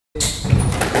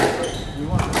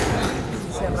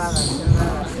cerradas.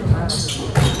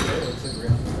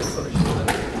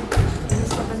 Tienes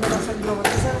que aprender a hacer globos. ¿Tú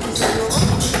sabes hacer globos?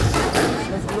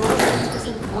 Los globos tienes que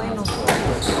ser buenos.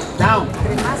 Down.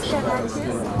 Entre más te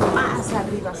agaches, más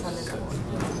arriba sale la bola.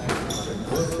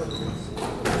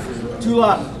 2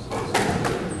 left.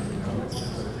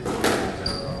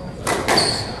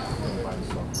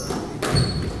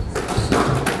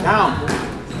 Down.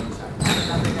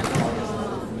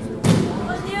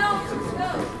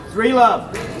 3 love.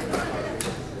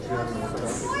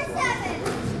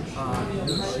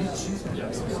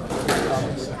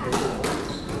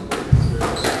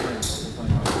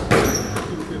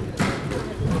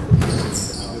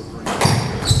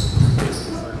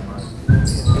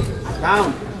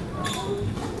 Down.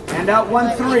 Hand out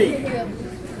 1-3.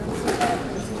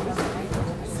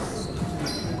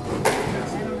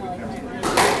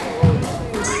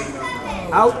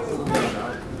 Out.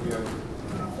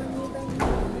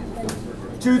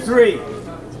 2-3.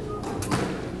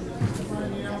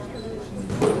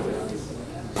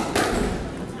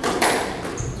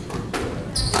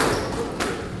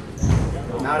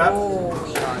 Not up.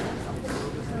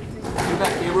 Get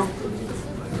back, Gabriel.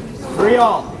 3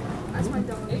 all.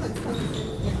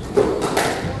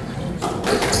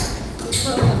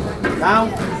 Down.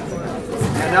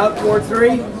 And out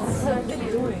 4-3.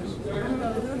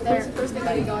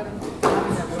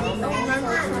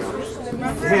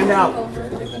 Hand out.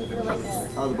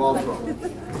 Oh, the ball's wrong.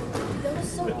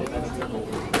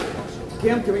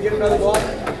 Kim, can we get another ball?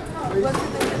 Please?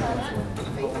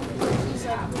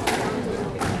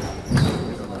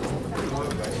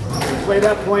 Play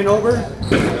that point over.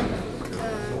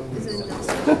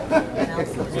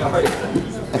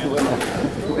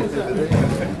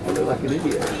 Like an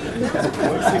idiot.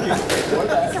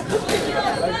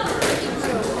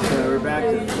 We're back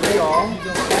to 3 all.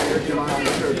 Perkiomaki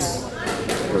service.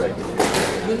 Correct.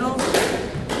 You know,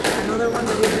 another one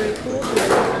that is very cool is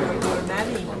your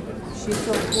Maddie. She's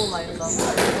so cool, I love her.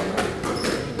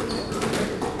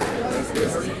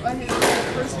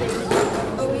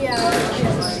 Oh yeah.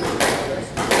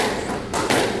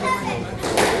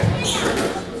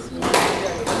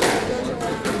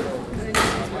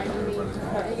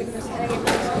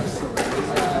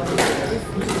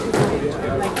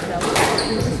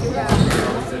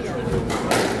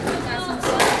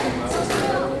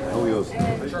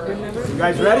 You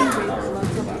guys ready?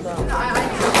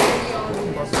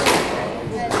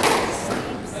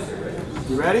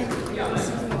 You ready?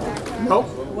 Nope.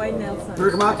 White Nelson.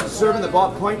 Perkiomaki serving, the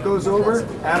ball point goes over.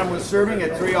 Adam was serving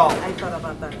at 3 all. I thought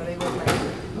about that, but it was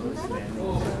like...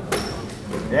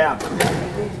 Yeah.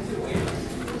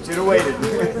 Should have waited.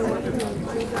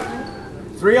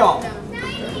 3 all.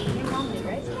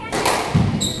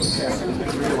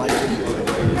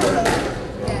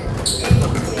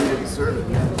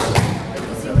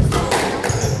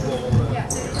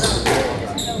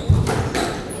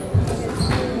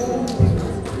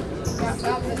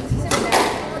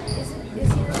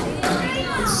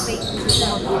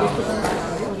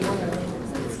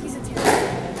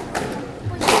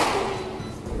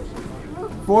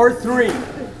 Four, 3.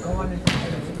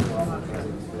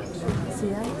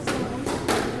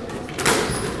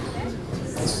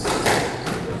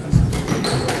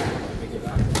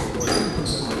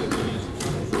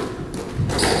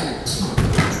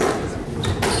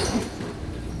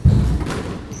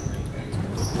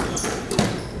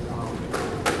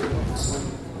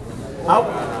 Out.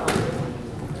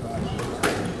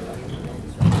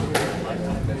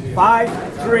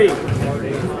 5-3.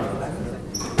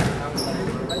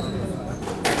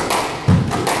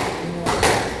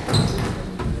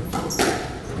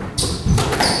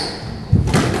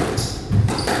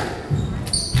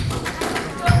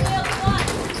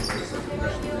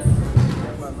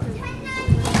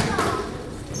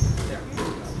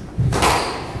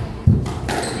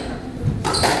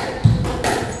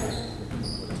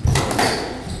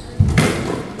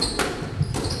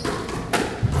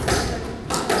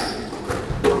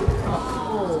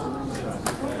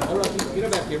 Get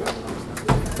it back, Gabriel.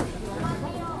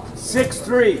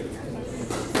 6-3.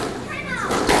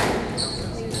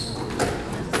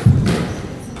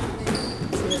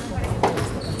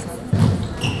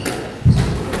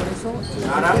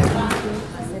 Not out.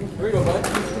 Here we go, bud.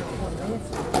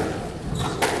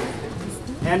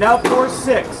 Hand out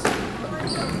 4-6.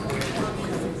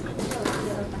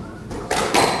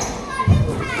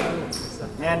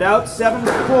 Hand out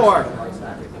 7-4.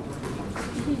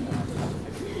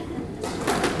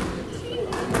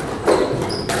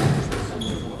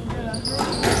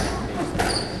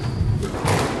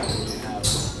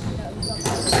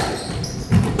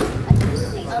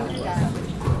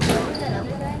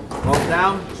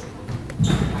 Down.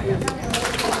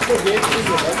 Go, Gabe. Here you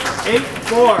go, bud.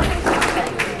 8-4.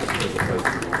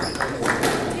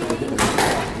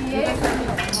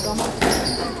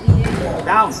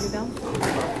 Down.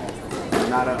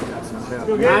 Not up. That's not up.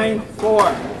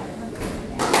 9-4.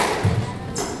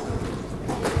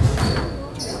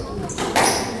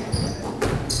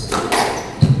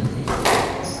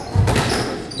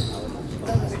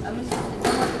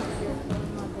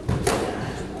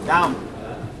 Down.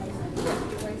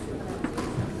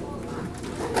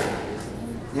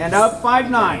 Hand up,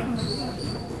 5-9.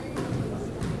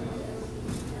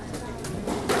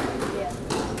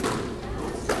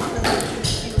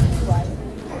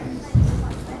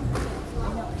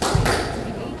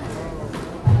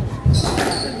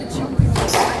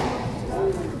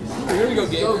 Here we go,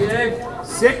 Gabe. Go, Gabe.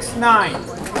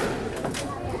 6-9.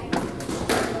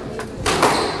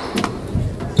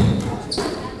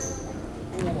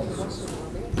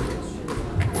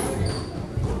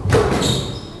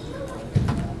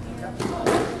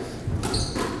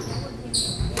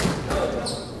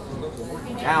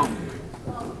 Down.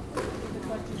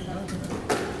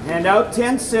 Hand out,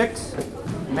 10-6.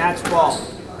 Match ball.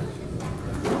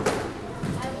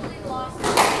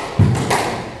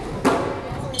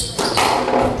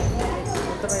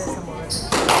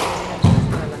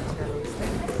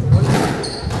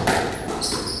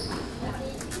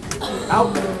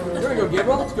 Out. Here we go,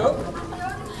 Gabriel. Let's go.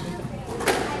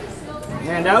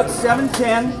 Hand out,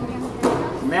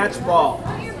 7-10. Match ball.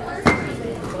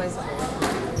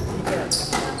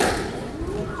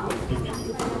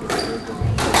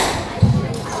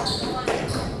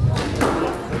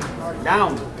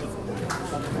 Down.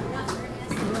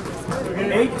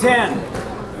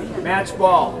 8-10. Match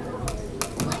ball.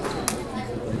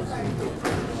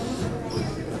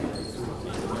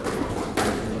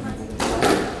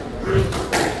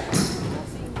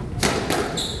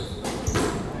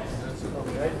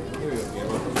 Here we go,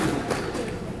 Gabriel.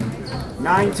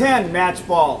 9-10. Match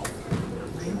ball.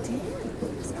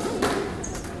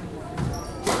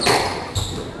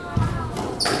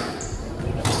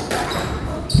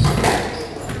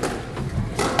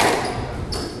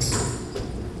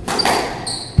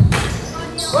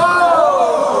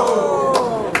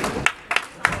 Whoa!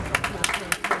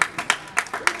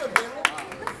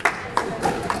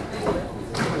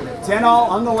 10 all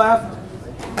on the left.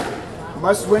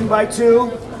 Must win by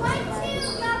 2.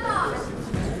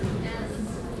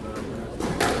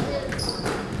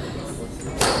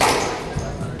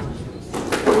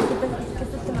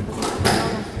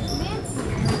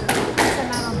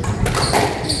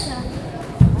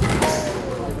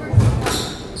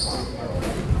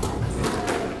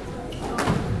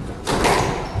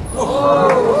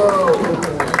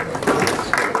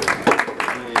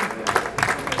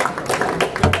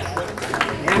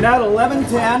 And out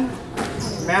 11-10.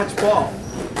 Match ball.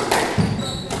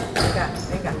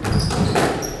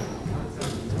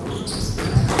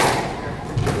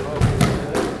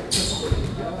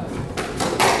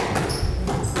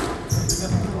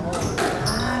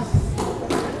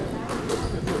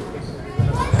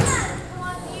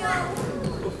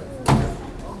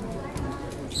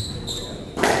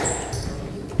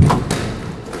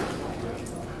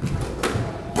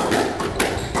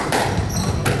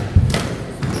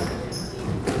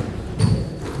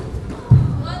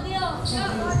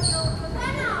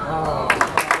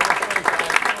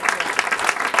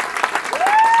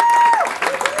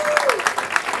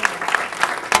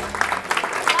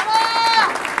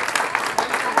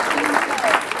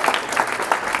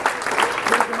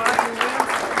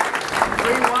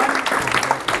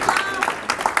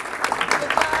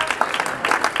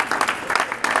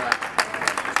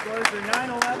 Scores are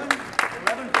 9-11,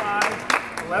 11-5,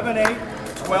 11-8,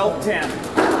 12-10.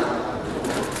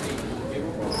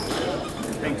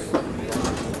 Thanks.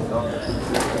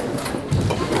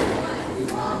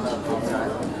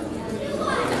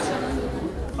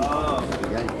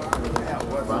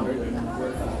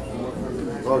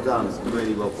 Well done, it's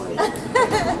really well played.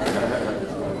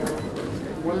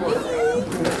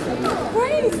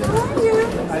 Great, how are you?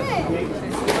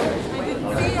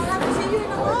 See, I haven't seen you in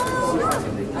a while.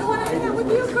 I want to hang out with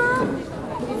you, girl.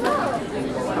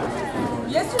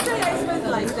 Yesterday I spent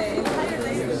like the entire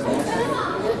day with you.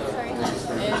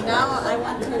 And now I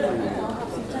want to, have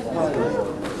some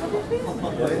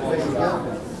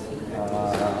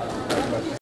time.